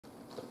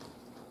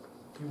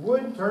you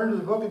would, turn to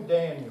the book of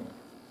Daniel.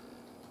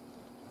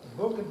 The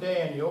book of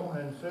Daniel,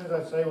 and as soon as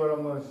I say what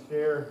I'm going to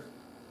share,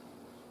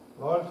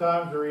 a lot of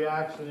times the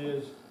reaction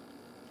is,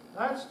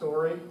 that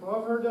story, well,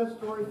 I've heard that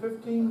story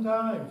 15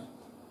 times.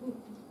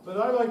 But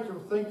I like to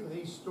think of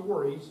these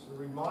stories, the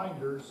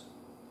reminders,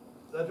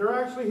 that they're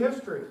actually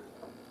history.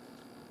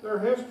 They're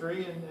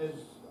history, and as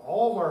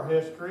all of our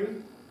history,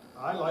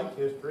 I like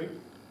history,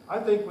 I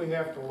think we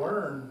have to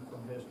learn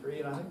from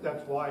history, and I think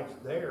that's why it's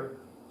there,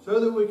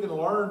 so that we can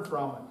learn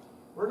from it.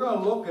 We're going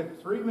to look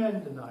at 3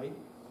 men tonight,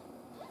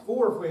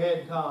 4 if we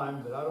had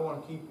time, but I don't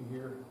want to keep you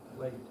here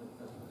late.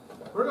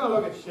 We're going to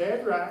look at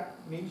Shadrach,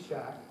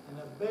 Meshach, and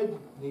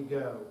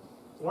Abednego.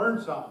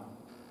 Learn something.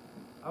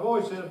 I've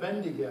always said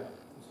Abednego.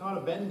 It's not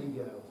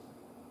Abednego.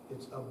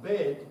 It's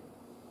Abed-Nego.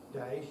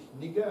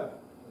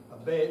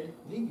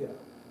 Abednego.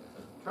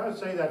 Try to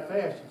say that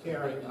fast. You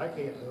can't. I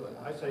can't do it.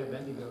 I say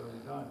Abednego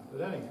every time.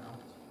 But anyhow,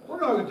 we're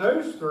going to look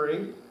at those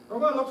 3. We're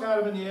going to look at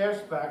them in the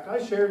aspect.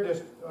 I shared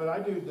this. I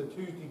do the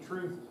Tuesday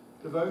Truth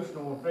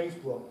devotional on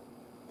Facebook,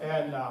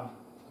 and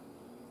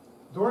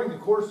during the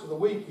course of the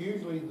week,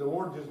 usually the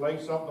Lord just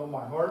lays something on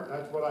my heart.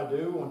 That's what I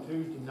do on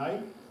Tuesday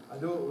night. I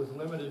do it with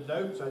limited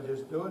notes. I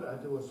just do it. I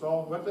do a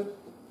song with it,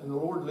 and the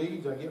Lord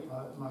leads. I get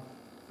my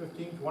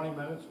 15, 20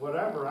 minutes,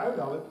 whatever, out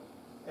of it.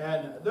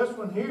 And this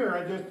one here,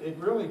 it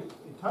really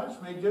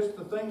touched me, just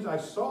the things I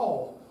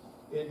saw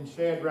in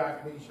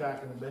Shadrach,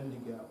 Meshach, and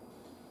Abednego.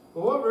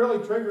 But what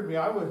really triggered me,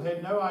 I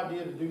had no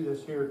idea to do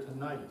this here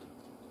tonight.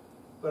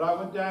 But I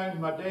went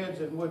down, my dad's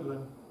in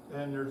Woodland,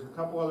 and there's a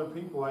couple other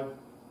people I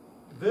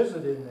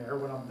visit in there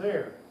when I'm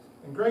there.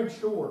 And Greg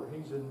Shore,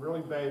 he's in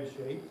really bad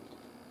shape.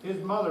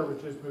 His mother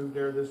was just moved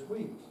there this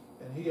week,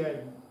 and he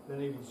hadn't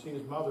been able to see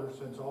his mother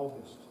since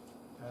August.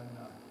 And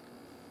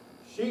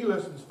she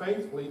listens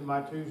faithfully to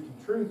my Tuesday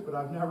Truth, but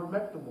I've never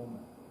met the woman.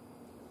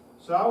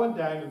 So I went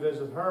down to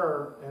visit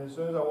her, and as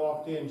soon as I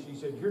walked in, she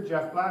said, "You're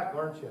Jeff Black,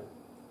 aren't you?"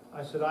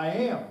 I said, "I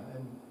am."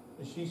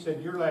 And she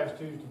said, "Your last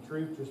Tuesday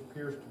Truth just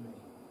pierced me."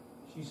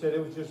 She said,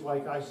 "It was just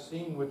like I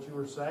seen what you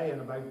were saying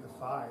about the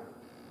fire."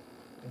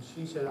 And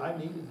she said, "I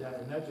needed that,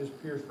 and that just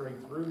pierced right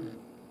through me."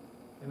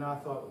 And I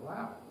thought,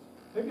 wow,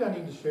 maybe I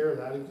need to share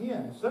that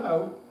again.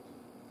 So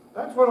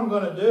that's what I'm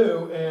going to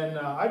do, and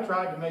I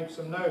tried to make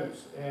some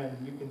notes, and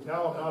you can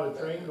tell I'm not a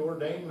trained,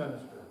 ordained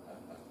minister,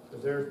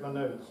 because there's my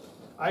notes.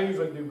 I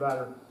usually do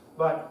better.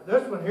 But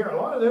this one here, a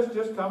lot of this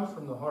just comes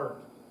from the heart.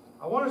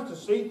 I want us to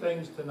see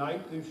things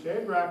tonight through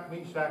Shadrach,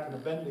 Meshach, and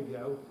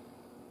Abednego.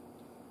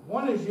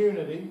 One is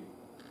unity.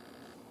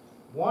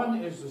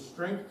 One is the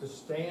strength to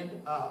stand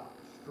up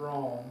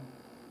strong.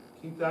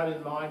 Keep that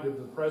in mind of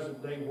the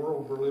present day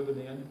world we're living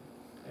in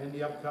and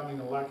the upcoming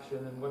election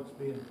and what's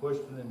being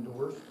pushed and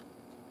endorsed.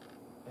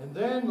 And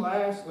then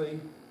lastly,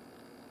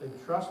 they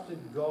trusted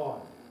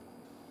God.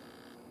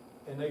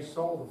 And they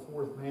saw the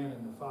 4th man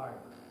in the fire.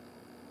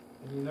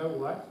 And you know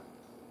what?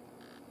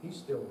 He's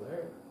still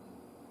there.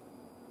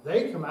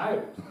 They come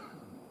out.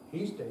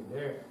 He stayed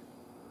there.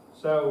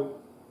 So,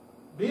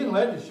 being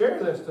led to share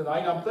this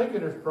tonight, I'm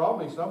thinking there's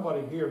probably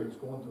somebody here that's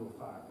going through a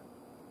fire.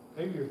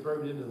 Maybe you're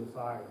thrown into the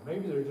fire.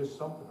 Maybe there's just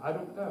something. I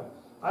don't know.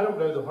 I don't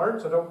know the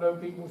hearts. I don't know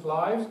people's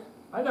lives.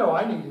 I know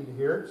I needed to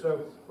hear it.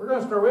 So we're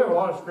going to start. We have a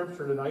lot of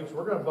scripture tonight, so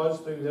we're going to buzz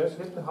through this,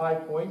 hit the high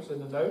points in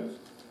the notes,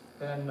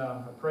 and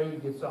I pray you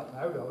get something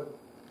out of it.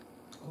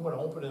 I'm going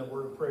to open in a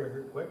word of prayer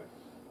here quick.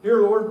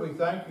 Dear Lord, we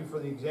thank you for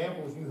the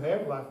examples you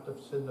have left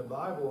us in the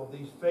Bible of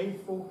these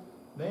faithful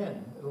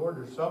men. Lord,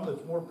 there's some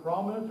that's more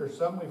prominent, there's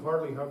some we've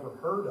hardly ever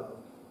heard of.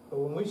 But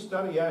when we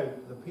study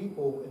out the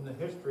people in the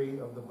history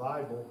of the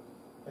Bible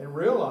and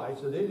realize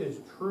that it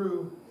is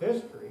true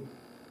history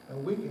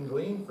and we can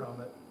glean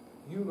from it,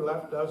 you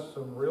left us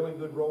some really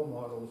good role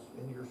models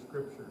in your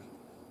scriptures.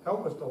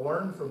 Help us to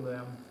learn from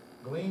them,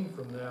 glean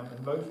from them,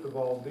 and most of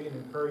all, be an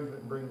encouragement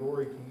and bring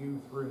glory to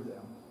you through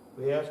them.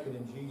 We ask it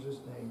in Jesus'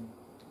 name.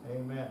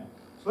 Amen.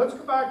 So let's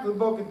go back to the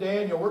book of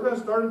Daniel. We're going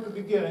to start at the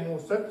beginning. We'll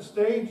set the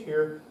stage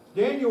here.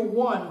 Daniel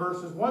 1,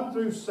 verses 1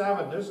 through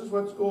 7. This is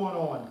what's going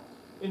on.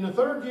 In the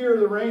 3rd year of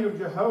the reign of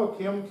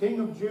Jehoiakim, king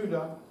of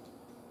Judah,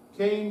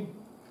 came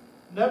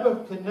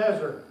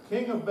Nebuchadnezzar,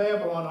 king of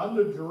Babylon,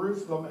 unto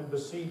Jerusalem and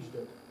besieged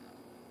it.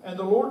 And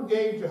the Lord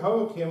gave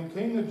Jehoiakim,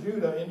 king of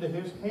Judah, into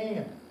his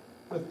hand,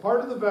 with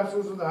part of the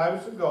vessels of the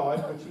house of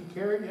God, which he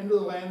carried into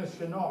the land of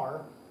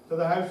Shinar, to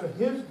the house of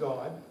his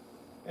God.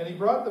 And he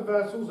brought the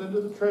vessels into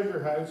the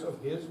treasure house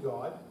of his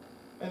God.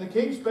 And the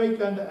king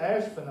spake unto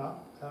Ashpenaz,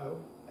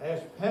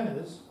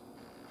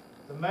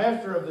 the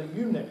master of the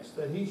eunuchs,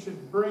 that he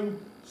should bring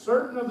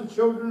certain of the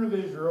children of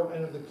Israel,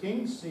 and of the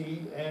king's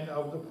seed, and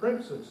of the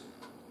princes.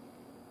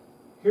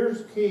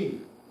 Here's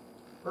key.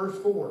 Verse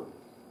 4.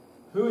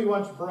 Who he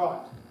wants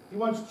brought. He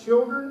wants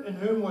children in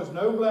whom was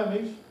no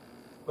blemish,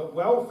 but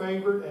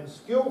well-favored and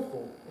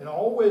skillful in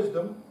all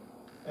wisdom,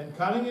 and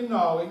cunning in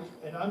knowledge,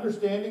 and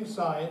understanding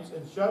science,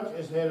 and such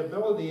as had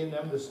ability in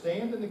them to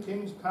stand in the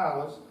king's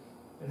palace,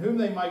 and whom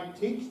they might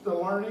teach the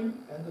learning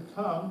and the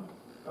tongue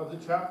of the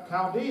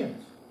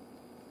Chaldeans.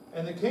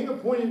 And the king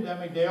appointed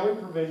them a daily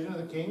provision of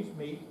the king's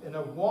meat, and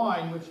of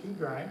wine which he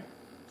drank,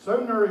 so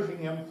nourishing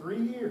him 3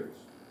 years,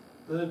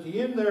 that at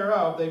the end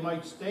thereof they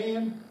might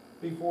stand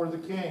before the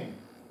king.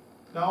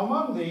 Now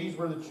among these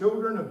were the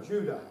children of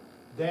Judah,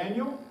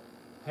 Daniel,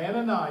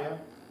 Hananiah,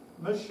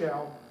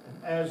 Mishael,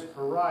 and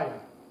Azariah,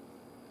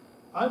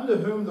 unto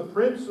whom the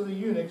prince of the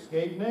eunuchs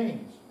gave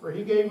names. For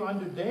he gave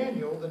unto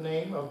Daniel the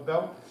name of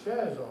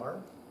Belteshazzar,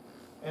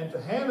 and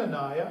to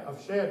Hananiah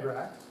of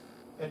Shadrach,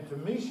 and to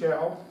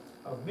Mishael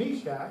of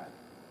Meshach,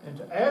 and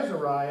to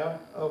Azariah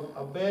of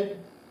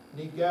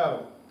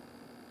Abednego.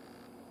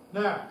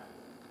 Now,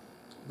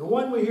 the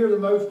one we hear the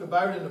most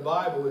about in the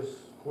Bible is,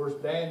 of course,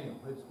 Daniel.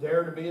 It's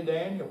Dare to be a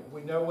Daniel.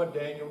 We know what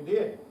Daniel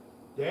did.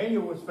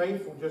 Daniel was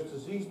faithful just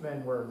as these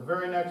men were. The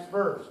very next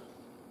verse.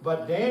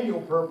 But Daniel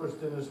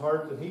purposed in his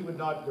heart that he would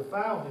not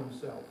defile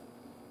himself.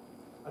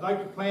 I'd like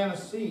to plant a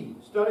seed.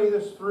 Study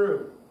this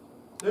through.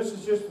 This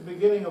is just the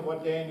beginning of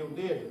what Daniel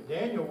did.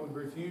 Daniel would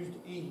refuse to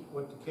eat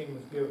what the king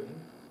was giving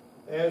him,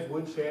 as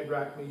would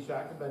Shadrach,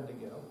 Meshach, and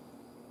Abednego.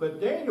 But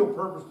Daniel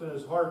purposed in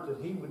his heart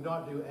that he would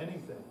not do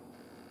anything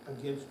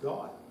against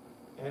God.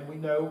 And we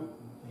know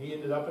he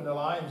ended up in the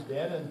lion's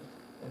den, and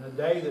in a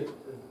day that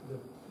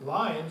the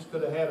lions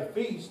could have had a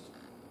feast,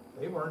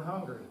 they weren't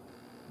hungry.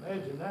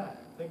 Imagine that.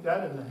 Think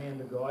that in the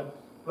hand of God,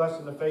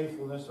 blessing the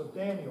faithfulness of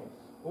Daniel.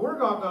 But we're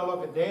not going to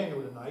look at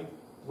Daniel tonight.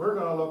 We're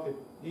going to look at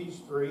these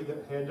three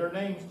that had their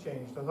names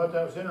changed. I thought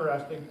that was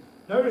interesting.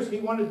 Notice he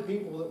wanted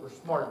people that were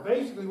smart.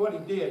 Basically what he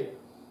did,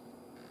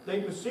 they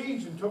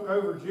besieged and took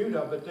over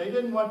Judah, but they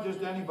didn't want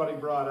just anybody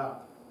brought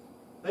up.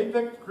 They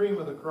picked the cream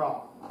of the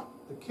crop.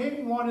 The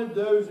king wanted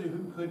those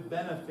who could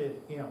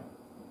benefit him.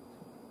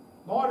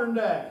 Modern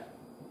day.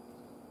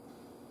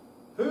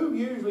 Who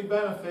usually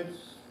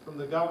benefits from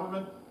the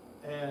government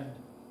and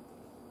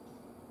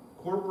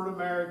corporate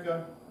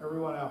America,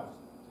 everyone else?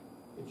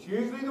 It's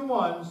usually the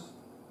ones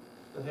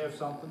that have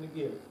something to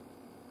give.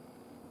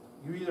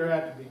 You either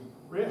have to be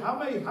rich. How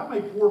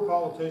many poor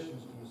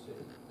politicians do you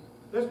see?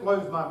 This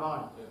blows my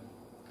mind.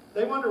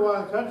 They wonder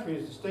why the country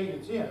is the state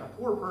it's in. A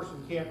poor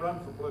person can't run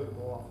for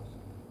political office.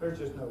 There's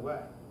just no way.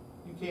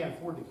 You can't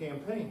afford the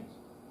campaigns.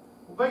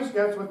 Well,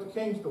 basically that's what the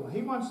king's doing.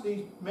 He wants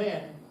these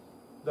men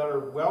that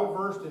are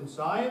well-versed in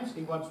science.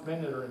 He wants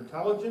men that are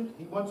intelligent.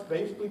 He wants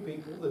basically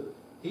people that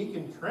he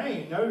can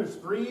train. Notice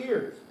 3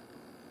 years.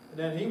 And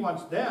then he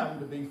wants them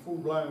to be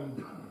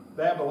full-blown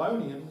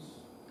Babylonians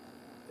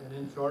and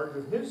in charge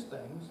of his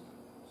things.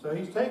 So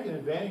he's taking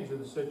advantage of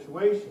the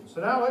situation.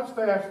 So now let's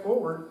fast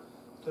forward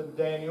to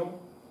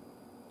Daniel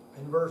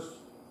in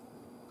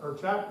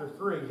chapter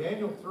 3.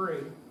 Daniel 3.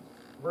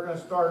 We're going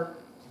to start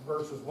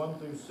verses 1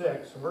 through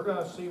 6. And we're going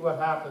to see what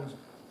happens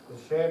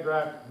with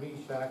Shadrach,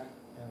 Meshach,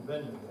 and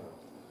Abednego.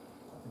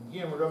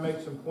 Again, we're going to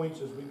make some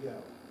points as we go.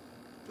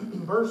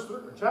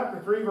 Chapter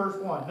 3, verse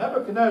 1.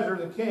 Nebuchadnezzar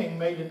the king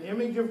made an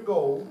image of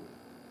gold,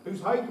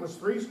 whose height was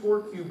 80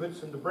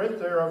 cubits, and the breadth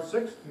thereof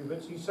 6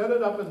 cubits. He set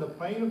it up in the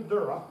plain of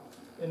Dura,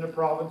 in the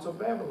province of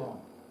Babylon.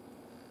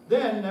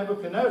 Then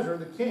Nebuchadnezzar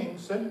the king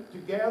sent to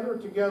gather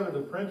together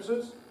the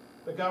princes,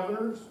 the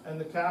governors, and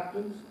the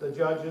captains, the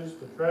judges,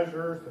 the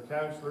treasurers, the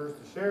counselors,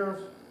 the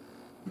sheriffs,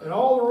 and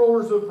all the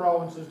rulers of the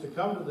provinces to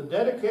come to the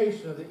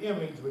dedication of the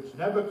image which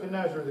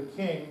Nebuchadnezzar the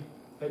king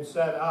had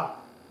set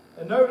up.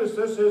 And notice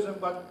this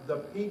isn't what the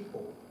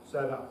people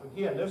set up.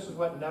 Again, this is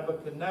what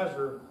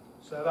Nebuchadnezzar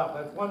set up.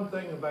 That's one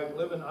thing about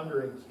living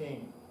under a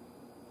king.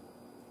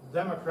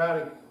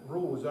 Democratic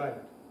rule is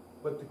out.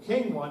 What the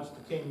king wants,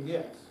 the king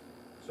gets.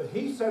 So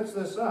he sets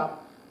this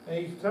up, and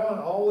he's telling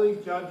all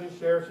these judges,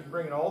 sheriffs, he's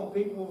bringing all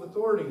the people of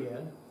authority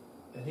in,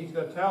 and he's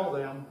going to tell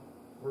them,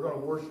 we're going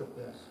to worship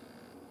this.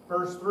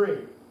 Verse 3.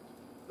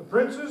 The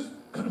princes,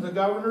 the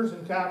governors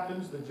and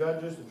captains, the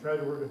judges, the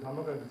treasurers, I'm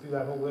not going to go through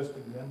that whole list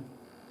again.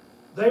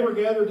 They were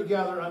gathered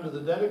together unto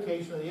the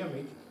dedication of the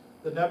image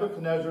that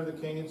Nebuchadnezzar the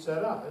king had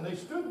set up. And they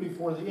stood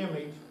before the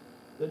image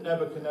that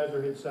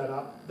Nebuchadnezzar had set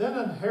up. Then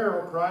an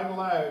herald cried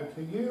aloud,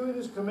 To you it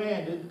is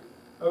commanded,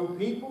 O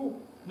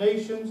people,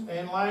 nations,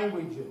 and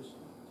languages.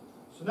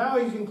 So now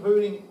he's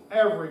including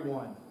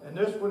everyone. And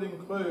this would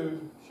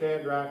include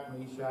Shadrach,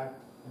 Meshach,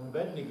 and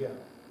Abednego.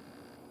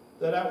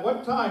 That at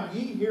what time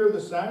ye hear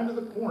the sound of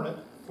the cornet,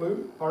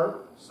 flute,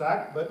 harp,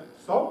 sackbut,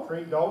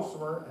 psaltery,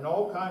 dulcimer, and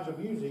all kinds of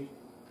music,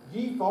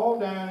 ye fall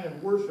down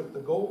and worship the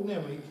golden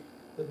image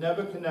that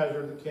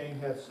Nebuchadnezzar the king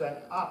hath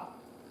set up.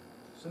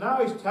 So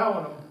now he's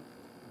telling them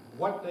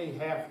what they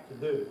have to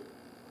do.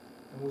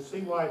 And we'll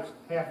see why it's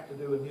have to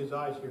do in his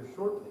eyes here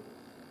shortly.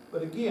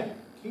 But again,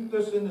 keep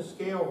this in the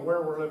scale of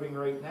where we're living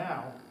right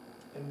now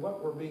and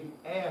what we're being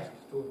asked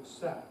to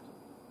accept.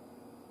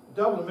 At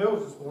Dublin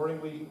Mills this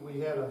morning, we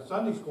had a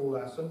Sunday school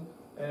lesson,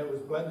 and it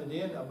was blended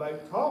in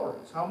about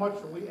tolerance. How much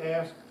are we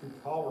asked to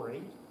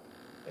tolerate?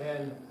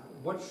 And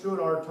what should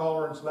our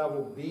tolerance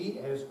level be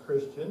as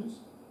Christians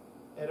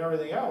and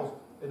everything else?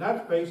 And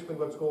that's basically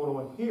what's going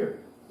on here.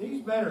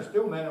 These men are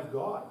still men of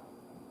God.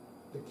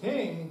 The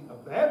king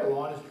of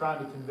Babylon is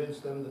trying to convince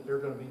them that they're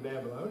going to be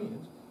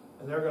Babylonians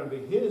and they're going to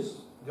be his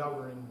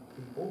governing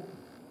people.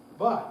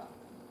 But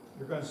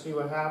you're going to see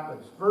what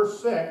happens.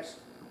 Verse 6,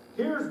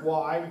 here's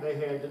why they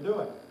had to do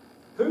it.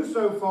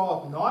 Whoso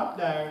falleth not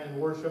down and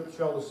worship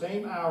shall the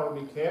same hour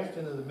be cast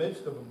into the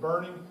midst of a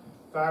burning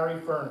fiery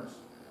furnace.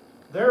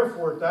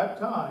 Therefore at that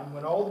time,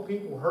 when all the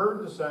people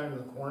heard the sound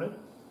of the cornet,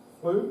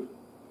 flute,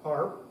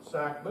 harp,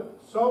 sackbut,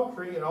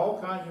 psaltery, and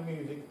all kinds of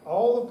music,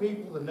 all the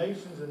people, the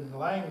nations, and the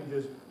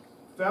languages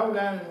fell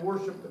down and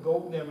worshipped the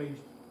golden image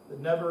that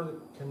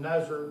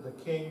Nebuchadnezzar the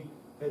king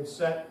had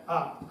set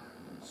up.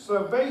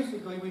 So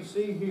basically we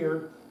see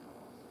here,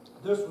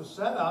 this was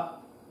set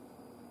up,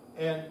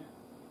 and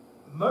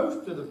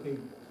most of the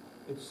people,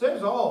 it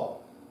says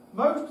all,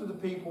 most of the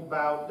people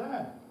bowed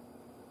down.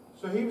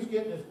 So he was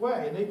getting his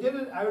way, and they did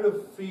it out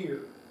of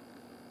fear.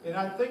 And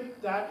I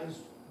think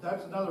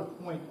that's another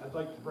point I'd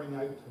like to bring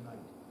out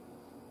tonight.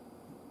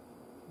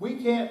 We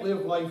can't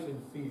live life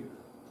in fear.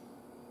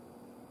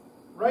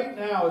 Right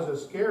now is a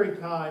scary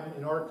time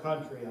in our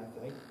country, I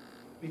think,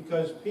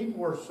 because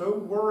people are so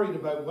worried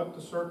about what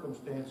the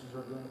circumstances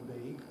are going to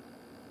be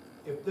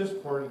if this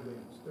party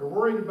wins. They're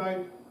worried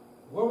about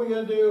what are we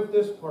going to do if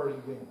this party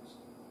wins.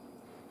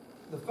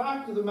 The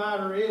fact of the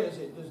matter is,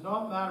 it does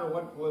not matter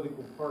what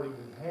political party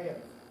we have.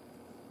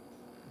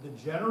 The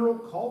general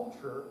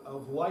culture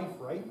of life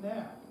right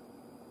now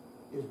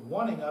is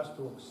wanting us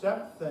to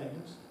accept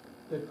things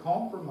that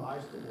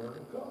compromise the Word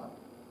of God.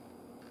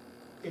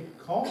 It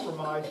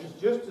compromises,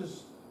 just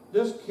as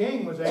this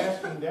king was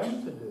asking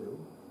them to do.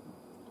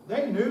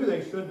 They knew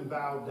they shouldn't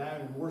bow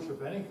down and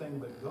worship anything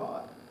but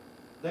God.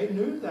 They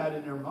knew that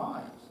in their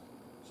minds.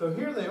 So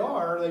here they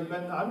are, they've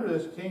been under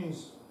this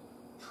king's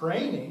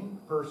training,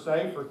 per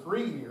se, for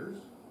 3 years,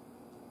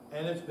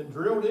 and it's been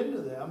drilled into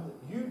them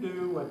that you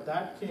do what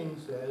that king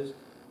says,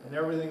 and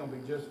everything will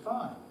be just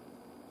fine.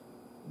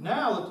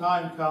 Now the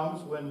time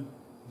comes when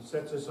he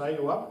sets this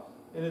idol up,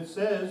 and it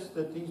says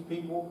that these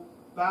people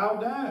bow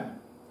down.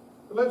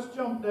 But let's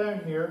jump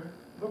down here,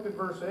 look at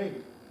verse 8.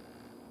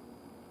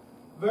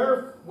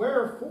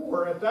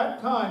 Wherefore, at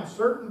that time,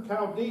 certain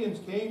Chaldeans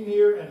came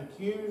near and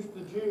accused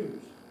the Jews.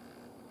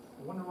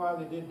 I wonder why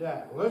they did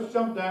that. Well, let's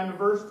jump down to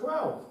verse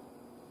 12.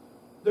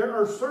 There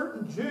are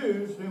certain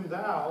Jews whom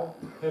thou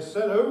hast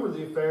set over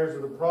the affairs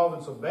of the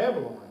province of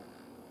Babylon,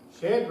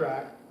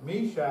 Shadrach,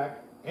 Meshach,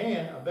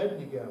 and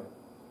Abednego.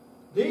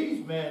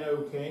 These men,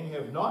 O king,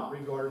 have not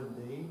regarded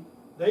thee.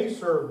 They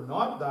serve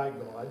not thy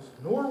gods,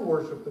 nor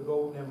worship the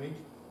golden image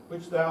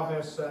which thou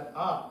hast set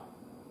up.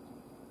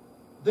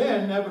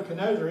 Then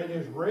Nebuchadnezzar, in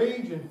his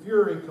rage and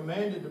fury,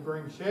 commanded to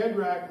bring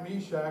Shadrach,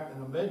 Meshach,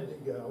 and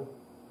Abednego.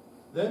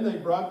 Then they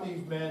brought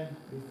these men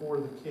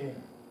before the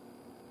king.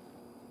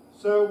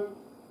 So,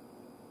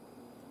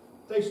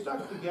 they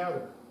stuck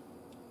together.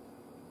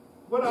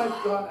 What I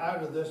got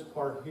out of this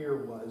part here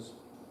was,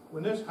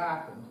 when this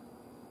happened,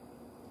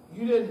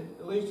 you didn't,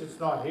 at least it's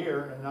not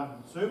here, and I'm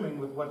assuming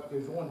with what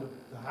goes on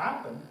to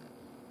happen,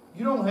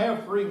 you don't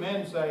have 3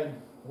 men saying,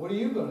 what are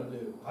you going to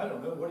do? I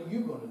don't know, what are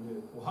you going to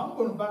do? Well, I'm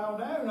going to bow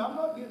down. I'm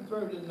not getting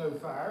thrown in no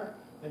fire.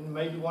 And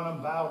maybe one of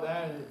them bow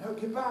down and, no,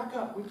 get back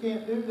up. We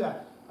can't do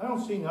that. I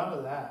don't see none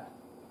of that.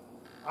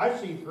 I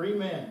see 3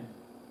 men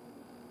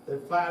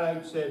that flat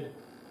out said,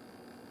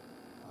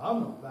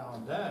 I'm not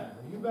bowing down.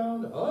 Are you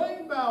bowing down? I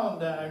ain't bowing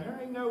down. There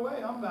ain't no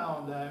way I'm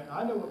bowing down.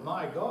 I know what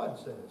my God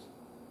says.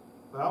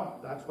 Well,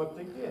 that's what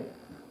they did.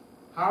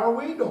 How are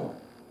we doing?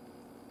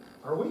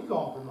 Are we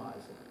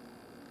compromising?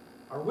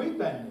 Are we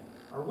bending?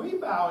 Are we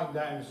bowing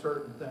down to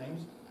certain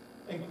things?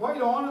 And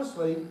quite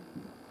honestly,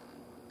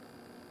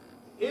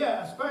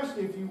 yeah,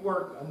 especially if you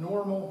work a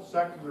normal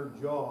secular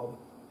job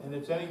and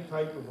it's any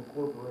type of a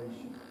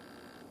corporation,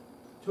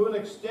 to an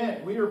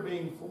extent, we are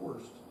being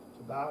forced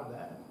to bow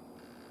down.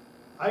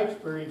 I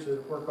experience it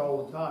at work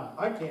all the time.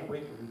 I can't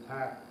wait to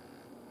retire.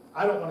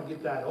 I don't want to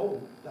get that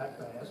old that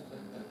fast.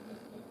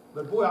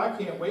 But boy, I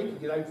can't wait to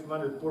get out from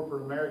under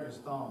corporate America's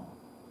thumb.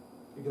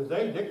 Because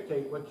they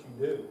dictate what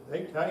you do.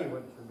 They tell you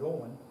what you're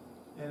doing.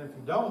 And if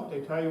you don't, they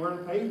tell you where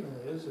the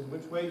pavement is and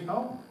which way's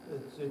home.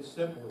 It's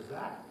simple as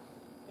that.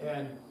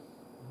 And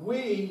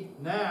we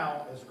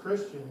now, as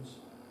Christians,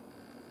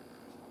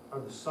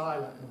 are the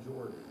silent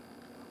majority.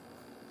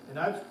 And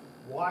that's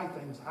why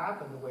things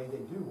happen the way they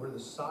do. We're the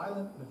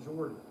silent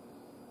majority.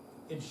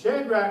 In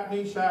Shadrach,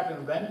 Meshach, and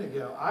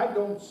Abednego, I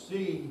don't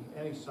see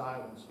any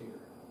silence here.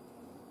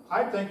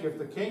 I think if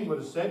the king would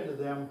have said to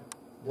them,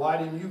 why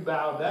didn't you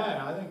bow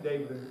down? I think they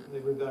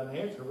would have got an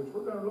answer, which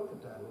we're going to look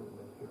at that a little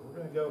bit here. We're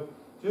going to go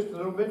just a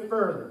little bit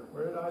further.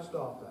 Where did I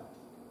stop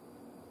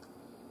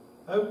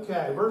at?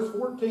 Okay, verse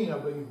 14, I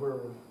believe, where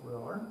we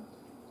are.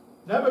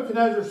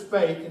 Nebuchadnezzar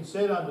spake and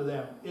said unto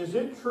them, Is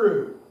it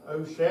true,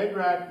 O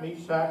Shadrach,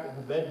 Meshach, and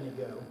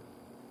Abednego,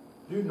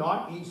 do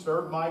not ye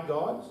serve my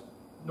gods,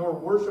 nor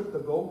worship the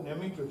golden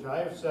image which I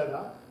have set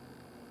up?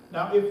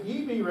 Now if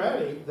ye be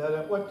ready, that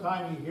at what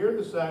time ye hear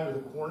the sound of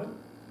the cornet,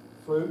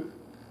 flute,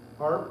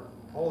 harp,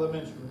 all them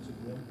instruments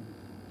again,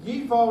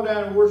 ye fall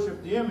down and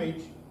worship the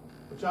image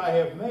which I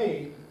have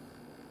made,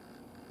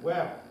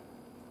 well,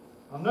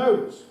 now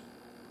notice,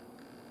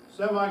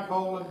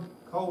 semicolon,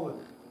 colon.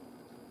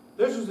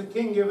 This is the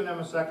king giving them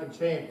a second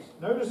chance.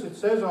 Notice it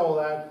says all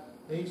that,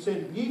 and he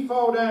said, ye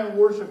fall down and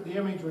worship the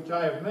image which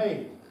I have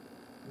made.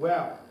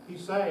 Well,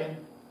 he's saying,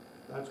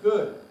 that's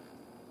good.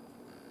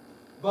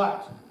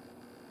 But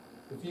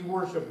if ye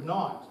worship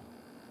not,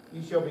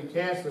 ye shall be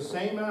cast the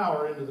same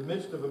hour into the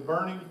midst of a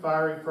burning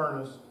fiery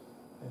furnace.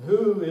 And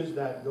who is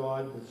that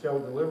God that shall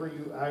deliver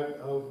you out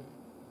of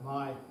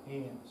my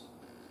hands?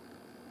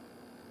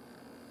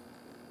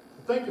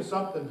 Think of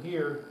something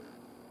here.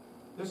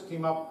 This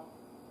came up.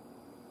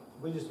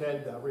 We just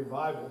had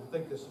revival. I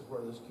think this is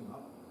where this came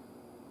up.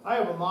 I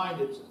have a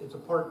mind, it's a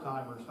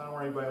part-timers. I don't know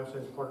where anybody else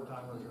says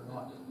part-timers or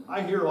not.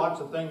 I hear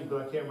lots of things,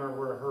 but I can't remember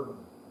where I heard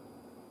them.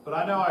 But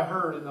I know I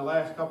heard in the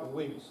last couple of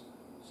weeks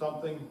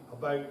something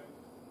about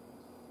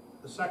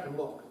the second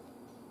look.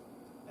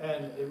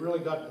 And it really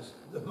got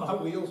my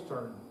wheels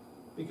turning.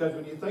 Because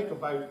when you think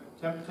about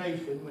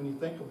temptation, when you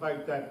think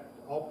about that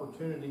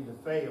opportunity to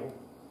fail,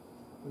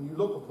 when you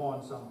look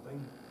upon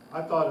something,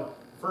 I thought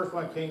the first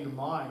one that came to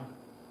mind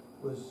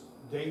was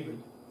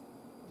David,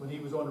 when he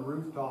was on the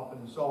rooftop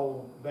and he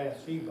saw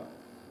Bathsheba.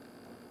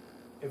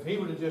 If he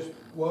would have just,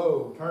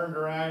 turned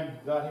around,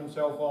 got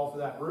himself off of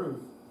that roof,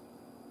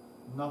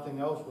 nothing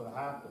else would have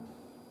happened.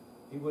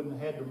 He wouldn't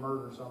have had to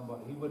murder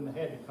somebody. He wouldn't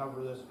have had to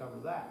cover this, cover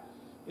that.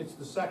 It's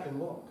the second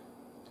look.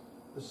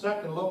 The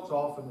second look's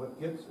often what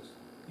gets us.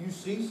 You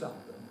see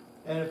something,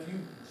 and if you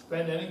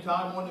spend any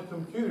time on the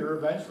computer,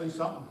 eventually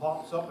something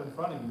pops up in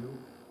front of you.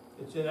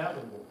 It's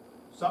inevitable.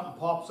 Something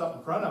pops up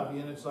in front of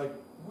you, and it's like,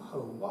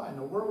 whoa, why in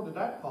the world did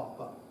that pop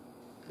up?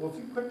 Well, if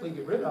you quickly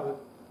get rid of it,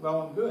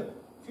 well and good.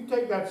 If you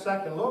take that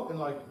second look and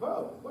like,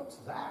 whoa, what's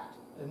that?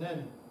 And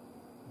then,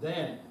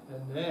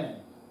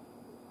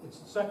 it's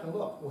the second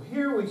look. Well,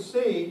 here we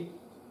see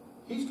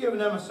he's giving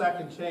them a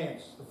second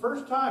chance. The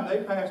first time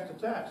they passed the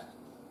test.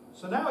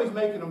 So now he's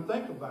making them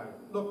think about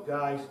it. Look,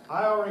 guys,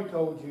 I already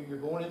told you you're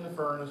going in the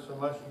furnace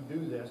unless you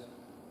do this.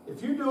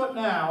 If you do it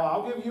now,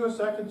 I'll give you a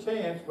second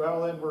chance.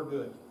 Well, then we're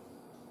good.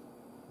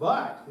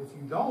 But if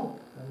you don't,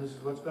 then this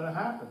is what's going to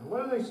happen.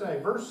 What do they say?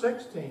 Verse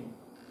 16.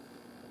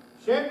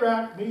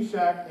 Shadrach,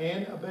 Meshach,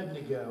 and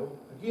Abednego.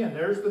 Again,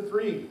 there's the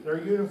three.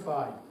 They're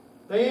unified.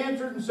 They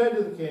answered and said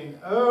to the king,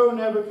 O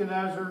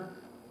Nebuchadnezzar,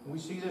 and we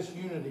see this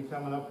unity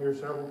coming up here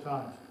several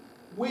times.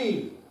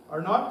 We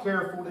are not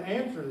careful to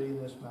answer thee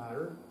in this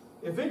matter.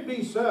 If it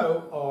be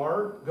so,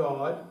 our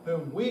God,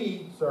 whom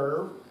we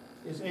serve,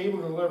 is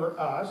able to deliver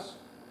us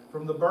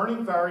from the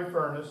burning fiery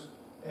furnace,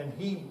 and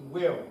he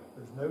will,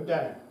 there's no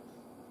doubt,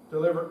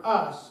 deliver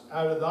us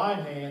out of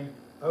thine hand,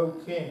 O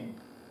king.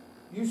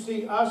 You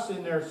see us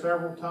in there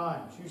several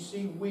times. You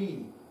see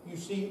we. You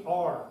see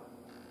our.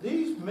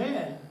 These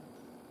men,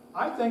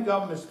 I think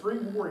of them as three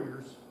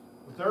warriors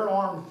with their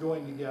arms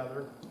joined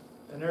together,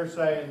 and they're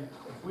saying,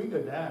 if we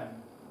go down,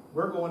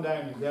 we're going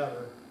down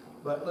together.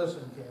 But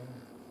listen, king,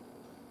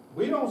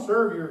 we don't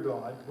serve your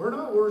God. We're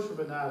not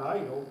worshiping that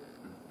idol.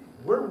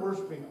 We're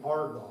worshiping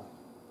our God.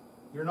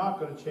 You're not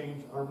going to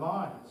change our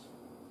minds.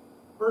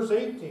 Verse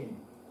 18.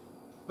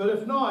 But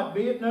if not,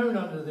 be it known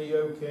unto thee,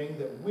 O king,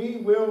 that we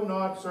will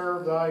not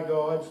serve thy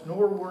gods,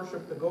 nor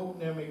worship the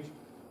golden image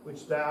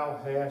which thou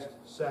hast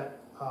set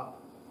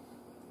up.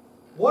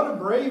 What a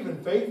brave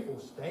and faithful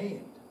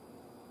stand.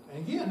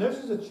 And again, this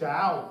is a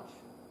challenge.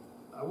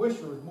 I wish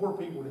there was more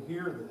people to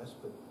hear this,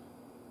 but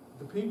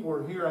the people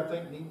who are here, I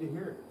think, need to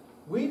hear it.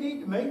 We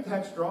need to make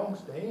that strong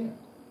stand.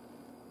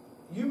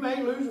 You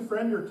may lose a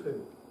friend or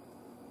two.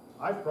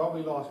 I've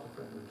probably lost a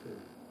friend or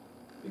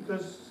two.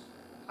 Because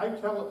I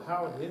tell it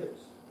how it is.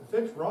 If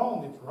it's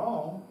wrong, it's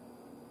wrong.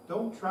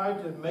 Don't try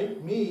to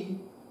make me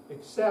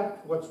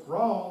accept what's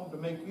wrong to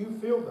make you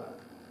feel better.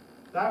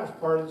 That was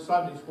part of the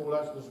Sunday school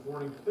lesson this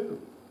morning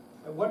too.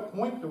 At what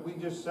point do we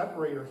just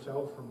separate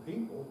ourselves from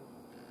people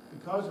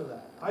because of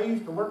that? I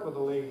used to work with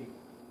a lady,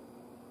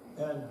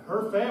 and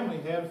her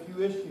family had a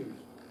few issues.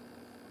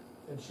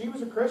 And she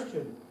was a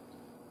Christian.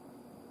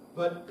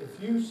 But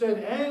if you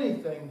said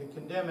anything to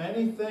condemn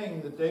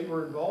anything that they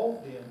were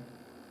involved in,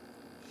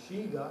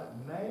 she got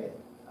mad.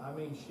 I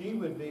mean, she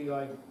would be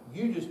like,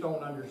 you just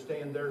don't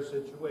understand their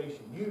situation.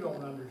 You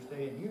don't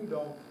understand. You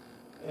don't.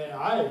 And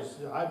I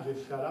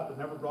just shut up and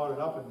never brought it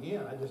up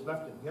again. I just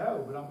let it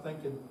go. But I'm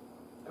thinking,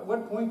 at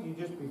what point do you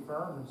just be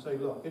firm and say,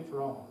 look, it's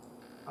wrong.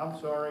 I'm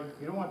sorry.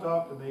 You don't want to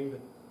talk to me, but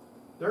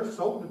their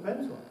soul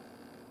depends on it.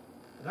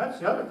 And that's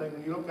the other thing.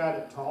 When you look at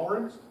it,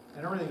 tolerance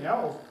and everything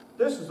else,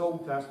 this is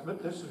Old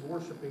Testament. This is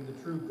worshiping the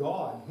true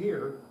God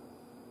here.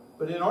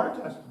 But in our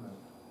Testament,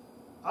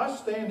 us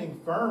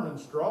standing firm and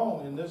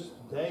strong in this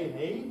day and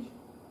age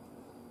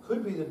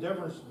could be the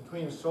difference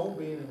between a soul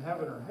being in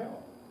heaven or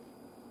hell.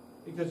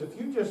 Because if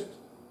you just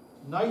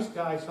nice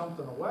guy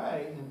something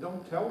away and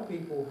don't tell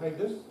people, hey,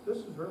 this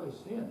is really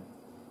sin.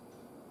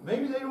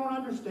 Maybe they don't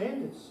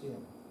understand it's sin.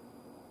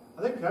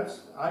 I think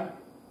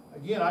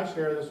I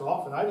share this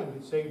often. I didn't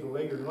get saved till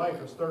later in life.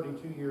 I was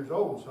 32 years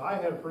old, so I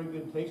had a pretty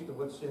good taste of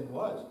what sin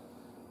was.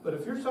 But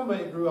if you're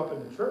somebody that grew up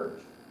in the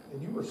church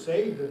and you were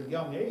saved at a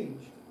young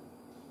age,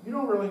 you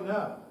don't really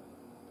know.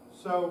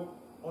 So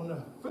on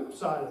the flip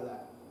side of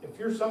that, if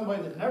you're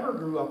somebody that never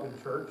grew up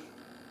in church,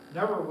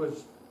 never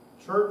was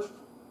churched,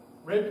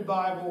 read the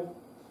Bible,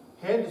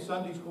 had the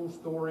Sunday school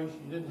stories,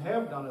 you didn't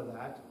have none of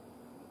that,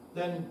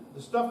 then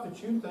the stuff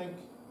that you think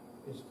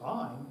is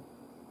fine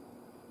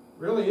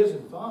really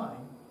isn't fine.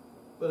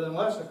 But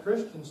unless a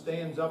Christian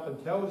stands up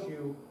and tells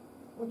you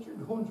what you're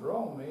doing is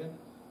wrong, man,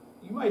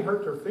 you might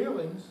hurt their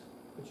feelings,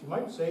 but you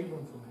might save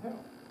them from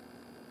hell.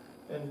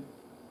 And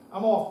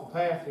I'm off the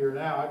path here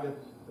now. I get,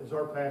 as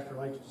our pastor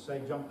likes to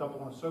say, jumped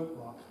up on a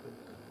soapbox.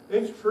 But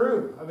it's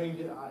true. I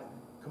mean,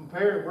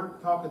 we're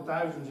talking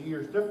thousands of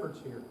years difference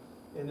here.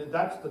 And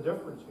that's the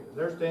difference here.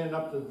 They're standing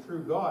up to the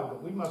true God,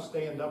 but we must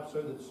stand up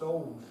so that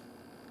souls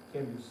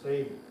can be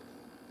saved.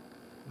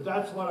 But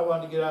that's what I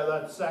wanted to get out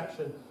of that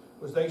section,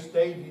 was they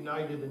stayed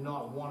united and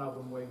not one of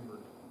them wavered.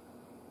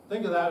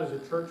 Think of that as a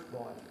church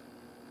body.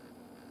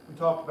 We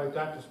talked about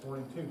that this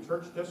morning too,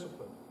 church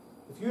discipline.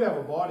 If you have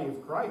a body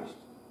of Christ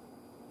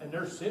and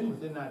there's sin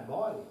within that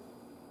body,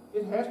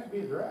 it has to be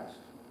addressed.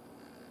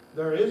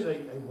 There is a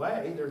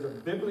way, there's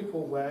a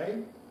biblical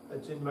way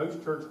that's in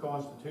most church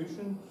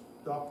constitutions,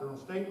 doctrinal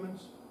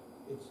statements.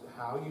 It's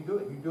how you do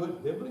it. You do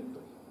it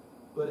biblically,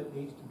 but it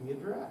needs to be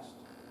addressed.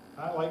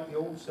 I like the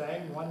old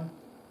saying, one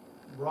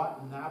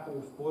rotten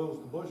apple spoils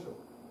the bushel.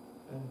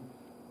 And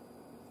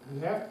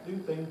you have to do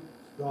things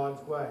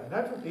God's way. And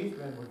that's what these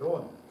men were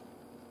doing.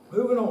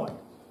 Moving on.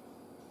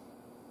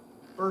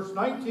 Verse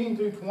 19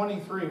 through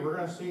 23, we're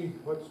going to see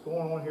what's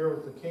going on here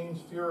with the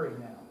king's fury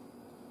now.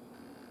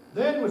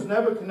 Then was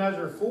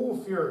Nebuchadnezzar full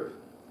of fury,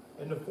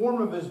 and the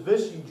form of his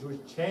visage was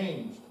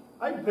changed.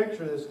 I can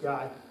picture this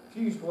guy. If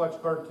you used to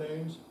watch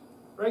cartoons,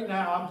 right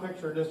now I'm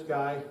picturing this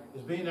guy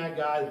as being that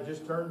guy that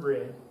just turned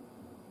red.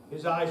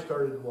 His eyes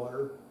started to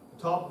water,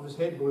 the top of his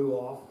head blew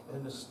off,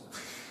 and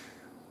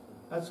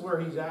that's where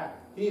he's at.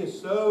 He is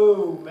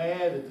so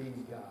mad at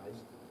these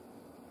guys.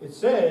 It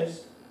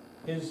says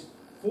his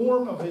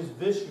form of his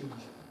visage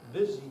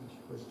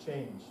was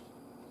changed.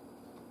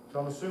 So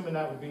I'm assuming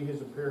that would be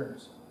his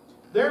appearance.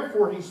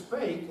 Therefore he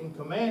spake and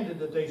commanded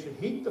that they should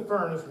heat the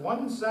furnace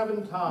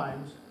 17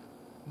 times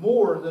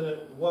more than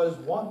it was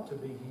wont to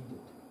be heated.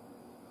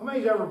 How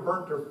many's ever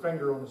burnt their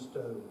finger on the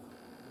stove?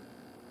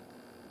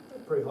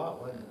 That's pretty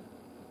hot, wasn't it?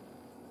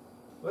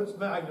 Let's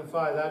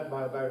magnify that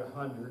by about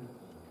 100,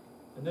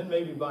 and then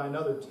maybe by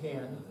another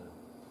 10.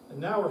 And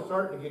now we're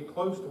starting to get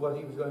close to what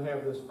he was going to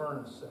have this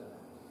furnace set at.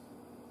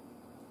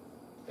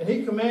 And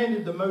he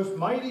commanded the most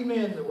mighty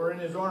men that were in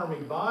his army,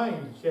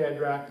 bind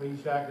Shadrach,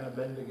 Meshach, and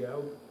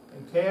Abednego,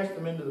 and cast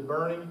them into the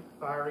burning,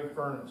 fiery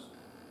furnace.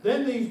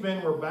 Then these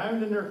men were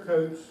bound in their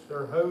coats,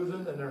 their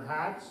hosen, and their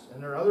hats,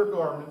 and their other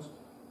garments,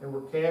 and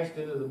were cast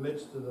into the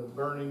midst of the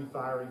burning,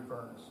 fiery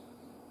furnace.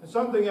 And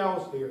something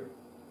else here,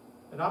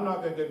 and I'm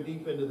not going to go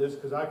deep into this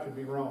because I could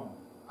be wrong.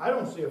 I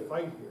don't see a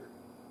fight here.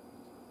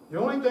 The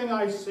only thing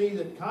I see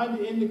that kind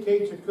of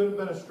indicates it could have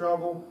been a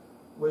struggle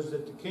was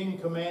that the king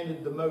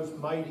commanded the most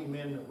mighty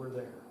men that were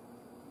there.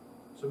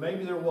 So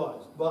maybe there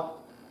was, but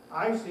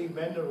I see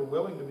men that are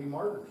willing to be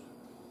martyrs.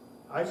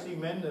 I see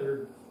men that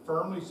are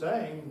firmly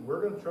saying, we're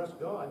going to trust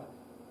God.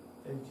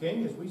 And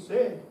king, as we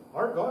said,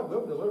 our God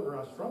will deliver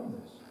us from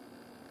this.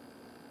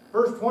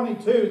 Verse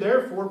 22,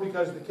 therefore,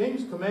 because the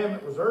king's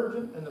commandment was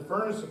urgent and the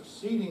furnace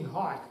exceeding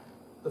hot,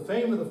 the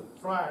flame of the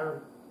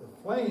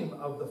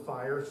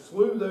fire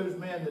slew those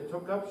men that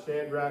took up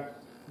Shadrach,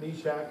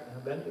 Meshach, and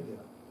Abednego.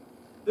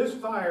 This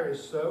fire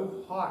is so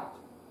hot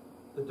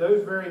that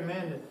those very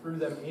men that threw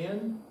them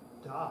in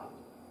died.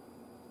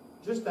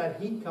 Just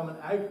that heat coming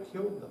out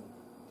killed them.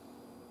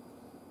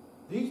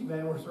 These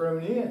men were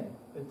thrown in.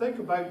 And think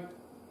about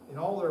in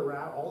all their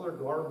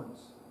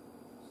garments.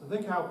 So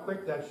think how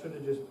quick that should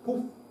have just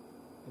poof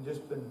and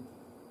just been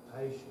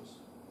ashes.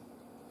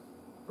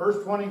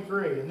 Verse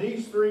 23, and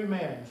these three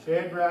men,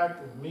 Shadrach,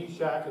 and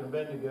Meshach, and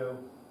Abednego,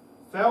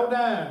 fell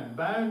down,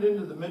 bound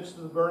into the midst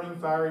of the burning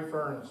fiery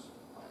furnace.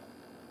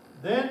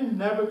 Then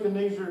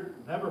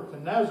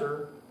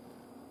Nebuchadnezzar,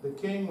 the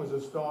king, was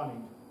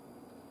astonished.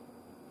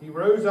 He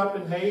rose up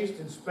in haste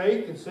and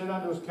spake and said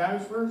unto his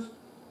counselors,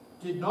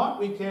 did not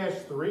we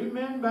cast 3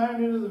 men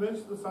bound into the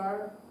midst of the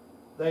fire?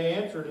 They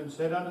answered and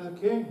said unto the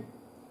king,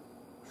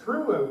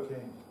 true, O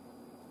king.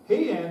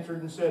 He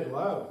answered and said,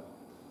 lo,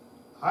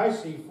 I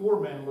see 4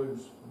 men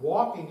loose,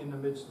 walking in the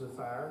midst of the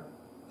fire,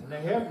 and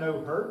they have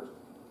no hurt,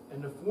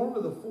 and the form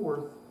of the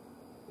 4th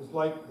is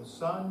like the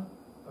Son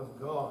of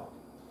God.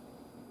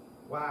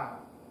 Wow.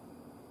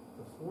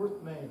 The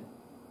 4th man.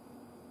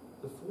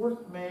 The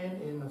 4th man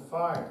in the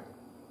fire.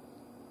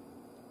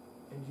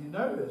 And you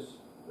notice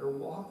they're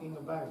walking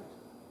about.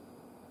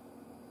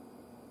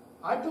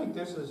 I think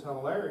this is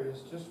hilarious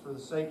just for the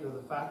sake of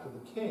the fact of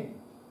the king.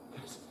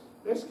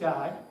 This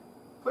guy,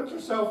 put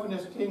yourself in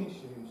this king's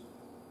shoes.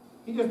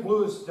 He just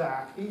blew his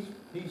stack. He's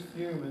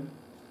fuming.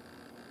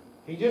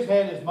 He just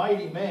had his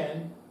mighty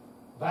men,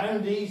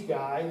 bound these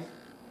guys.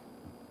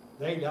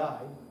 They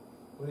died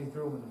when he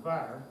threw them in the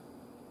fire.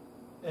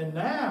 And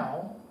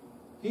now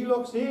he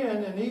looks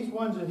in, and these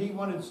ones that he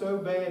wanted so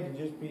bad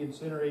to just be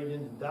incinerated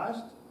into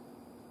dust,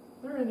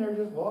 they're in there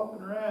just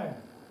walking around.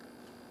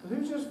 But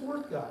who's this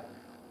 4th guy?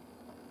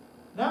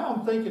 Now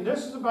I'm thinking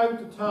this is about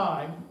the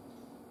time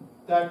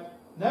that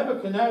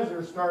Nebuchadnezzar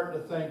is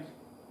starting to think,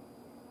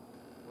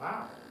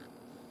 wow,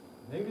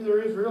 maybe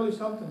there is really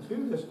something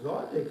to this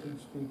God they keep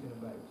speaking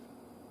about.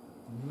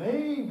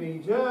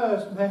 Maybe,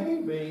 just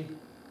maybe,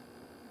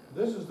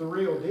 this is the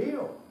real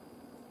deal.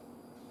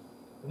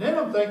 And then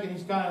I'm thinking,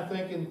 he's kind of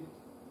thinking,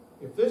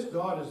 if this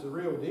God is the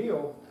real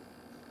deal,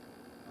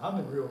 I'm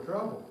in real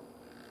trouble.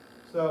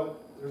 So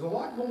there's a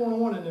lot going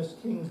on in this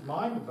king's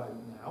mind about it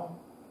now.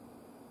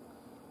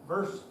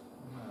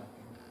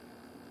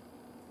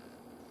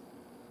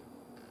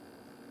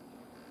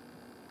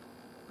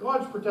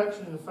 God's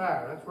protection in the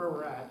fire, that's where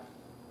we're at.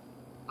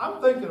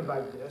 I'm thinking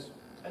about this,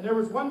 and there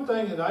was one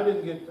thing that I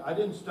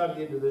didn't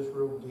study into this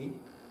real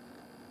deep.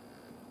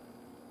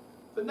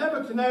 But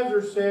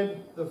Nebuchadnezzar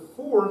said, the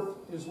fourth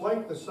is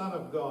like the Son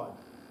of God.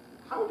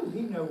 How did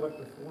he know what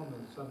the form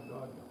of the Son of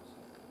God was?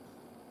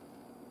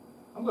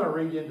 I'm going to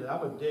read into that. I'm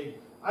going to dig.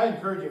 I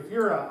encourage you, if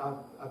you're a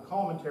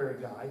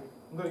commentary guy,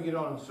 I'm going to get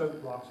on a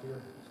soapbox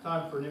here. It's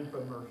time for an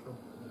infomercial.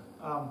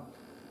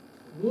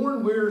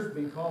 Warren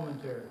Wiersbe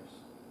commentaries.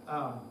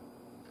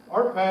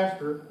 Our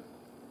pastor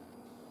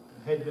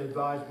had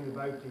advised me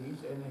about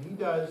these, and he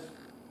does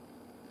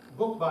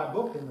book by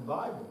book in the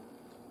Bible.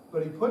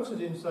 But he puts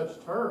it in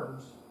such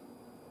terms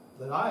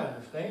that I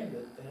understand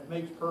it, and it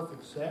makes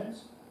perfect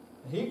sense.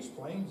 And he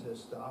explains this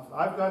stuff.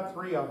 I've got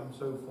 3 of them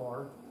so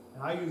far,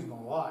 and I use them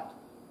a lot.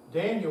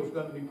 Daniel's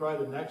going to be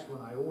probably the next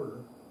one I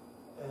order.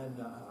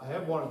 And I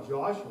have one of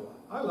Joshua.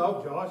 I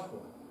love Joshua.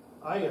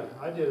 I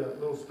did a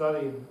little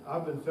study, and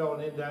I've been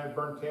filling in down at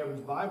Burnt Cabins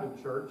Bible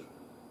Church.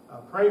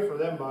 Pray for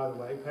them, by the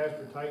way.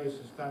 Pastor Titus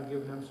is kind of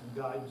giving them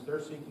some guidance.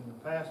 They're seeking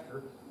a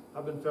pastor.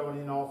 I've been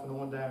filling in off and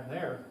on down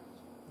there.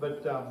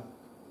 But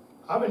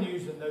I've been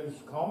using those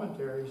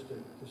commentaries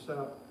to set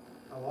up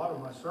a lot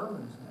of my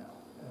sermons now.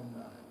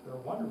 And they're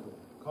wonderful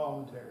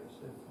commentaries.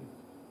 If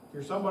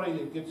you're somebody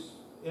that gets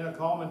in a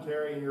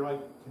commentary and you're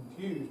like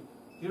confused,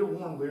 get a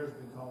Warren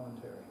Wiersbe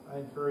commentary. I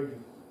encourage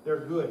you. They're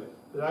good.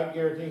 But I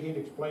guarantee he'd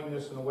explain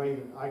this in a way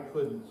that I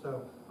couldn't.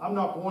 So I'm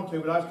not going to.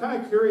 But I was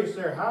kind of curious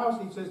there. How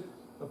he says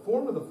the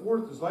form of the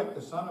fourth is like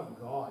the Son of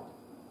God.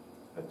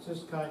 That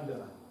just kind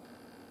of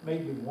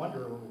made me wonder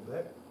a little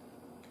bit.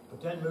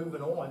 But then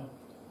moving on.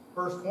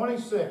 Verse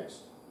 26.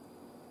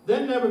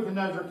 Then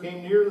Nebuchadnezzar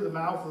came near to the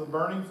mouth of the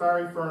burning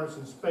fiery furnace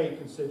and spake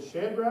and said,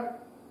 Shadrach,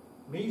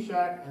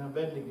 Meshach, and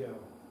Abednego,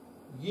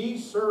 ye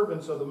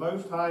servants of the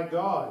Most High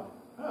God.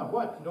 Oh,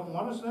 what? You don't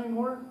want us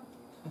anymore?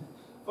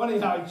 Funny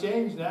how he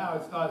changed now.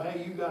 It's not,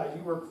 hey, you guys,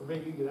 you work for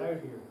me, you get out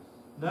of here.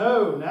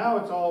 No, now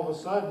it's all of a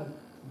sudden,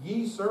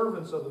 ye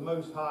servants of the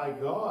Most High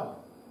God.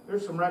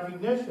 There's some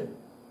recognition.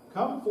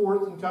 Come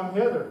forth and come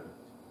hither.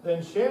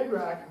 Then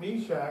Shadrach,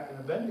 Meshach, and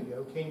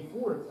Abednego came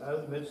forth out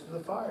of the midst of the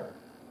fire.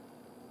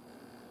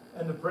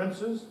 And the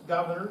princes,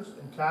 governors,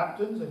 and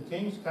captains, and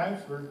king's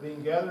counselors,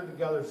 being gathered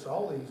together,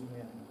 saw these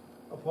men,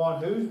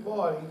 upon whose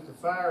bodies the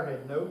fire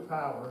had no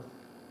power,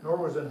 nor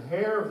was an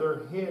hair of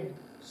their head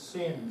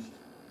singed,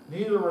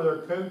 neither were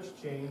their coats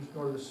changed,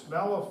 nor the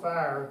smell of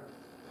fire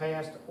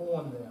passed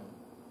on them.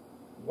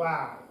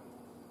 Wow.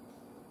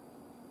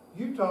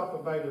 You talk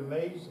about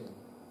amazing.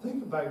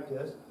 Think about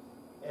this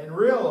and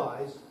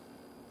realize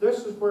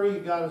this is where you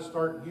got to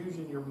start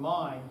using your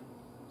mind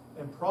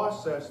and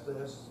process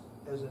this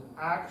as an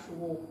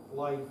actual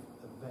life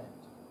event.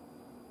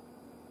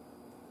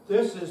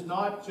 This is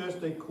not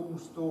just a cool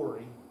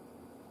story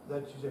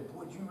that you said,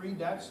 would you read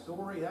that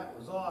story? That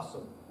was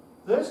awesome.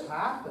 This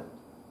happened.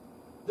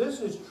 This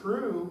is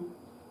true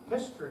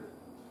history.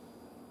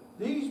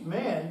 These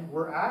men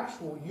were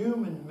actual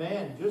human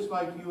men, just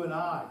like you and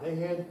I. They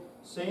had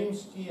same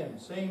skin,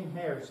 same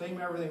hair,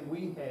 same everything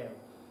we have.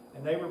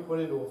 And they were put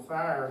into a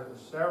fire that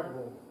was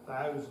several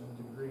thousand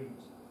degrees.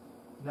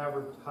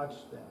 Never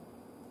touched them.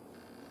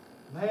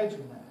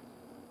 Imagine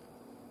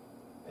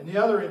that. And the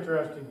other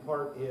interesting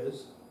part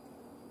is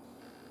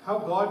how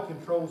God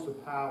controls the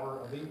power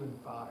of even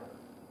fire.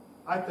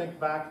 I think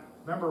back,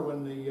 remember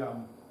when the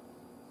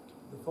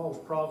false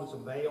prophets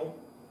of Baal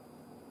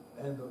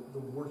and the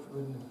worship,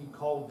 when he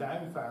called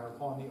down fire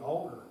upon the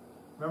altar.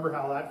 Remember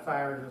how that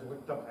fire just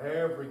licked up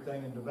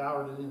everything and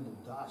devoured it into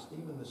dust.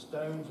 Even the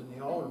stones in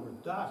the altar were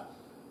dust.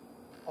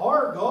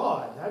 Our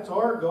God, that's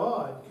our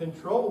God,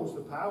 controls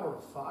the power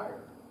of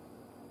fire.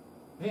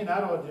 Man,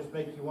 that ought to just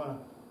make you want to,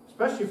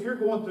 especially if you're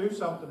going through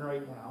something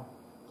right now,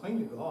 cling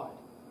to God.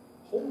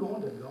 Hold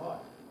on to God.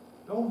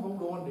 Don't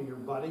hold on to your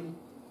buddy.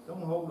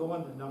 Don't hold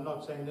on to, and I'm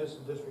not saying this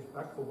in a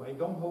disrespectful way,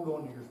 don't hold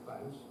on to your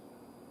spouse.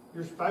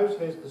 Your spouse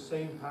has the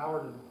same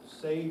power to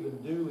save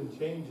and do and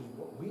change as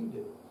what we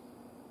do.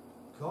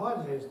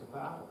 God has the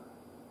power.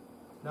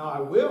 Now I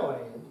will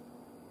add,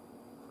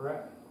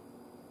 pray.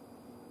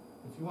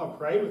 If you want to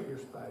pray with your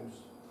spouse,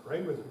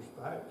 pray with your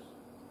spouse.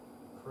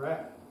 Pray.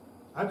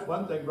 That's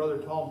one thing Brother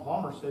Tom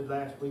Palmer said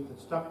last week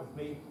that stuck with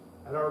me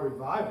at our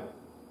revival.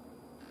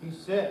 He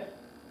said,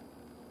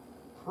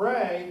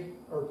 prayer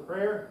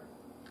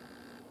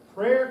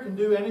can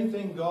do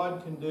anything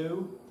God can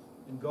do,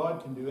 and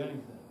God can do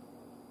anything.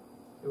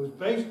 It was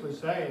basically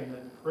saying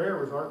that prayer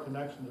was our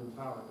connection to the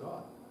power of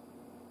God.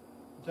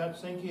 Let that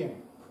sink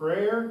in.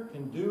 Prayer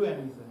can do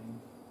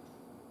anything.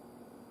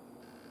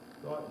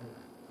 God,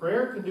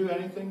 Prayer can do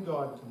anything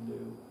God can do,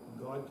 and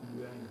God can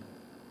do anything.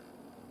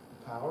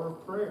 The power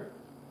of prayer.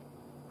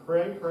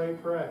 Pray, pray,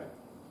 pray.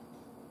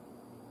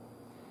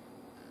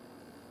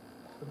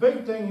 The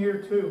big thing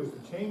here too is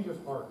the change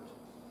of heart.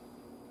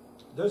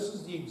 This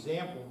is the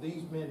example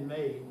these men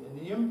made and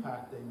the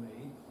impact they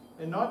made,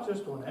 and not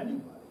just on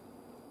anybody,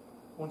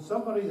 on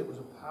somebody that was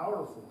a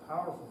powerful,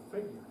 powerful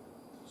figure.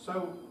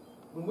 So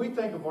when we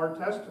think of our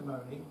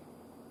testimony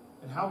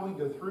and how we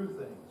go through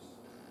things,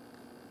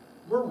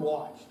 we're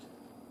watched.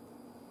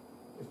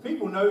 If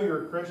people know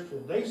you're a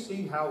Christian, they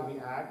see how we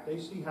act, they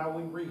see how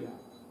we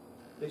react,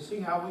 they see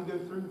how we go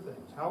through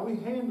things, how we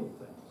handle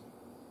things.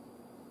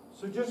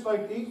 So just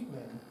like these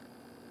men,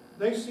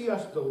 they see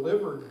us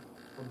delivered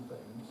from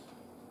things,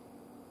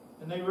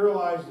 and they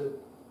realize that,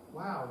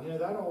 wow,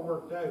 that all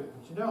worked out.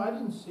 But I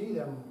didn't see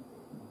them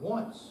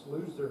once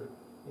lose their,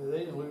 they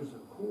didn't lose their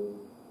cool.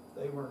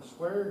 They weren't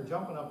swearing,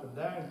 jumping up and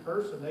down,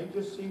 cursing. They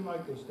just seemed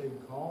like they stayed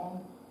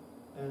calm.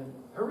 And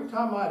every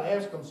time I'd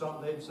ask them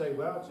something, they'd say,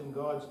 well, it's in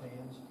God's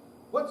hands.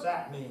 What's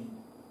that mean?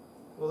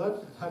 Well,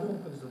 that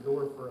opens the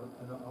door for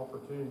an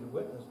opportunity to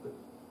witness, but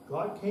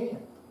God can,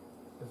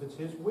 if it's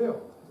His will.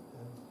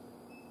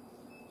 And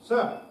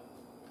so,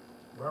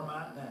 where am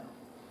I at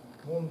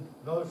now? On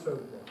another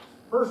soapbox.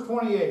 Verse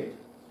 28.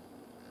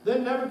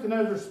 Then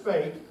Nebuchadnezzar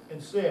spake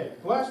and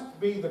said,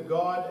 Blessed be the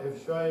God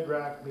of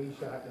Shadrach,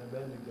 Meshach, and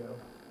Abednego,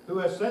 who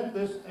has sent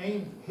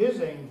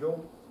his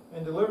angel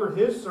and delivered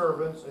his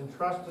servants and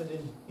trusted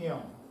in him.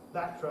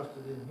 That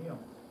trusted in him.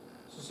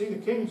 So see,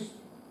 the king's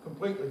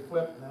completely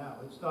flipped now.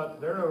 It's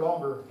not, they're no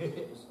longer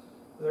his.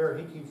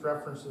 He keeps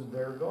referencing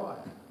their God.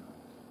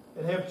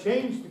 And have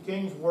changed the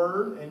king's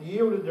word and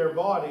yielded their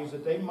bodies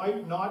that they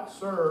might not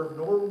serve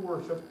nor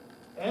worship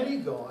any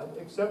God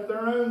except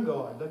their own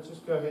God. Let's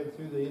just go ahead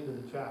through the end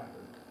of the chapter.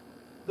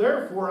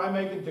 Therefore I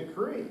make a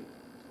decree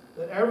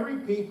that every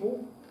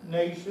people,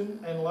 nation,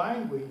 and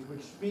language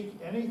which speak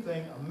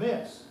anything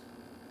amiss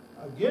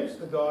against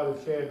the God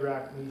of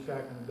Shadrach,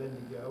 Meshach, and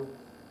Abednego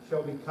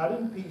shall be cut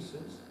in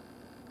pieces.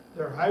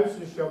 Their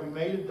houses shall be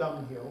made a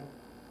dunghill,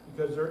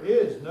 because there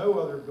is no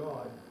other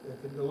God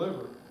that can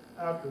deliver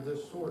after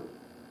this sort.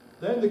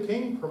 Then the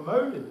king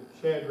promoted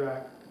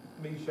Shadrach,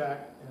 Meshach,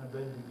 and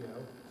Abednego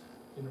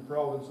in the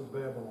province of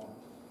Babylon.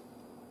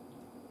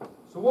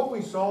 So what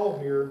we saw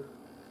here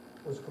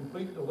was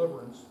complete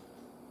deliverance.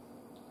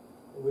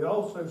 But we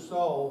also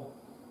saw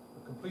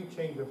a complete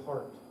change of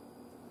heart.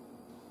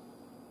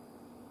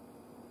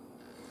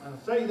 And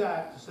I say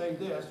that to say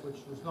this, which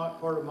was not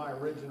part of my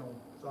original.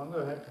 So I'm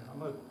going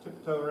to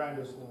tiptoe around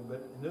this a little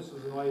bit, and this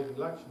is in light of the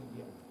election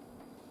again.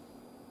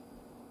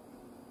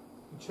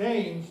 He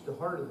changed the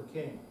heart of the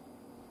king.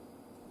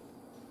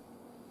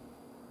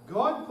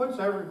 God puts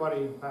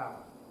everybody in power.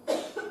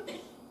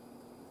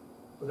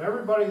 But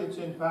everybody that's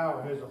in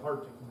power has a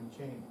heart that can be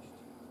changed.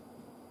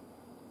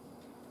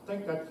 I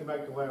think that came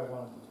out the way I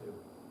wanted it to.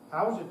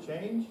 How does it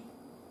change?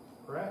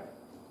 Pray.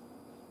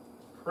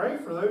 Pray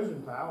for those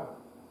in power.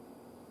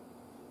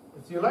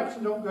 If the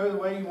election don't go the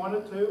way you want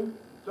it to,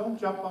 don't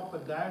jump up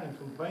and down and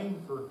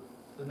complain for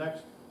the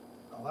next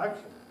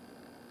election.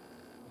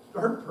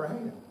 Start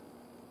praying.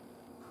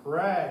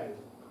 Pray,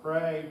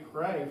 pray,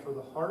 pray for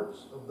the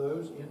hearts of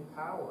those in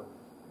power.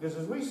 Because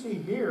as we see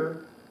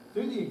here,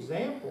 through the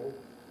example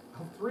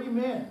of 3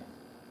 men,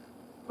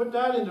 put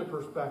that into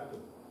perspective.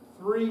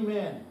 3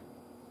 men.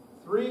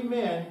 3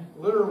 men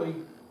literally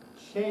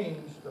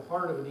changed the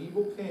heart of an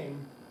evil king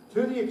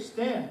to the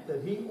extent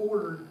that he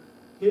ordered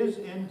his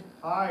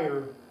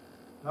entire,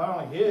 not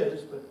only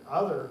his, but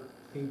other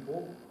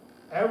people,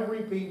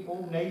 every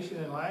people, nation,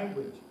 and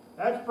language.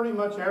 That's pretty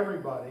much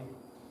everybody.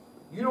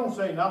 You don't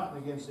say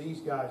nothing against these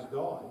guys'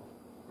 God,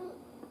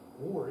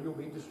 or you'll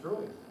be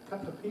destroyed.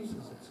 Cut to pieces,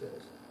 it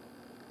says.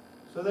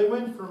 So they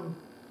went from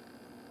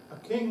a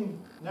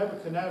king,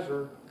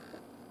 Nebuchadnezzar,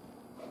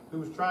 who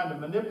was trying to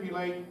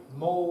manipulate,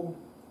 mold,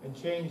 and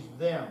change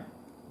them,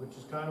 which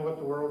is kind of what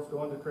the world's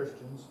doing to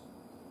Christians.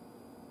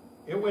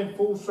 It went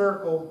full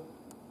circle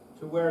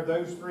to where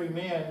those 3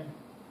 men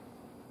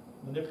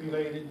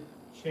manipulated,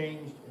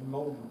 changed, and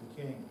molded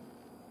the king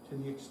to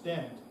the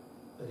extent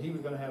that he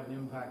was going to have an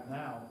impact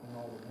now on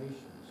all the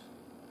nations.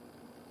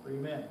 3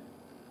 men.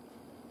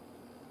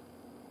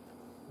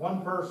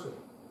 1 person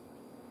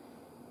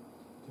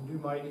can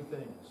do mighty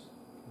things.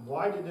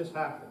 Why did this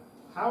happen?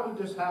 How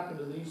did this happen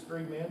to these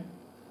 3 men?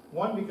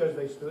 1, because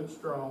they stood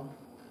strong.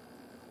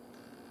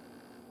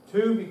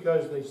 2,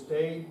 because they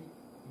stayed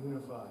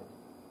unified.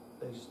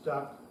 They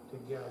stuck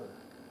together.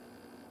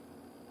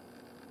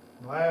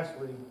 And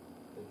lastly,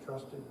 they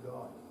trusted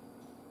God.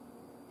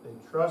 They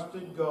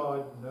trusted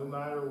God no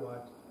matter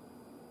what.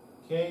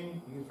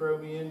 King, you throw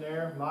me in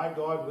there, my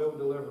God will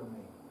deliver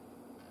me.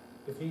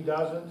 If he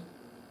doesn't,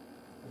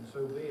 then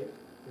so be it.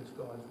 It's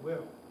God's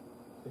will.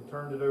 They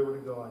turned it over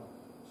to God.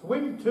 So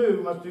we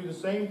too must do the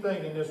same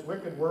thing in this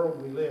wicked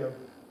world we live.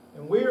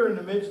 And we are in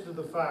the midst of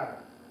the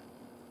fire.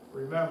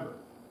 Remember,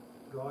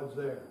 God's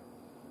there.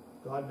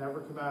 God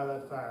never came out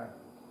of that fire.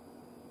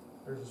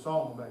 There's a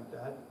song about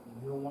that.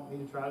 You don't want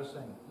me to try to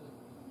sing it.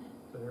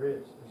 But there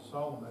is. There's a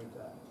song about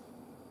that.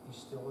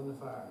 He's still in the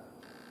fire.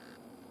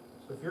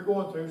 So if you're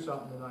going through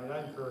something tonight,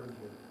 I encourage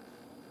you.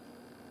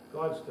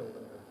 God's still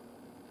there.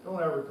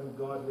 Don't ever think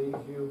God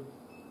leaves you.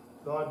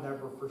 God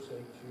never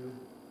forsakes you.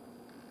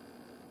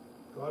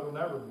 God will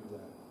never do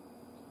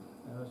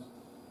that. And I was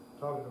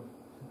talking to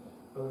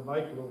Brother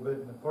Mike a little bit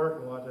in the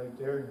parking lot out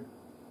there, and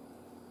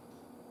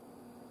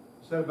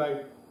he said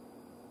about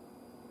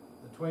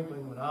the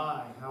twinkling of an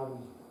eye, how we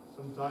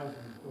sometimes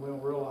we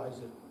don't realize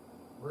that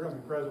we're going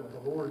to be present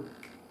with the Lord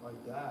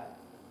like that.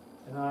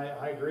 And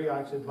I agree.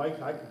 I said,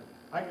 Mike,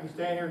 I can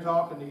stand here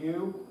talking to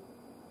you,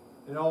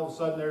 and all of a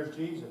sudden there's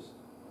Jesus.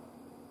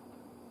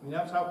 I mean,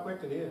 that's how quick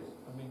it is.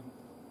 I mean,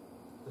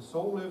 the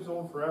soul lives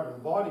on forever.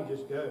 The body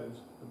just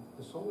goes.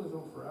 The soul lives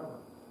on forever.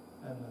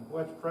 And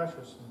what's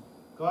precious. And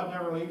God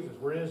never leaves us.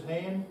 We're in His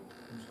hand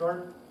from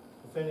start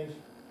to finish.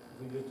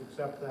 If we just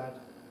accept that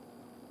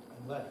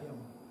and let Him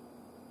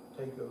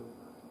take over.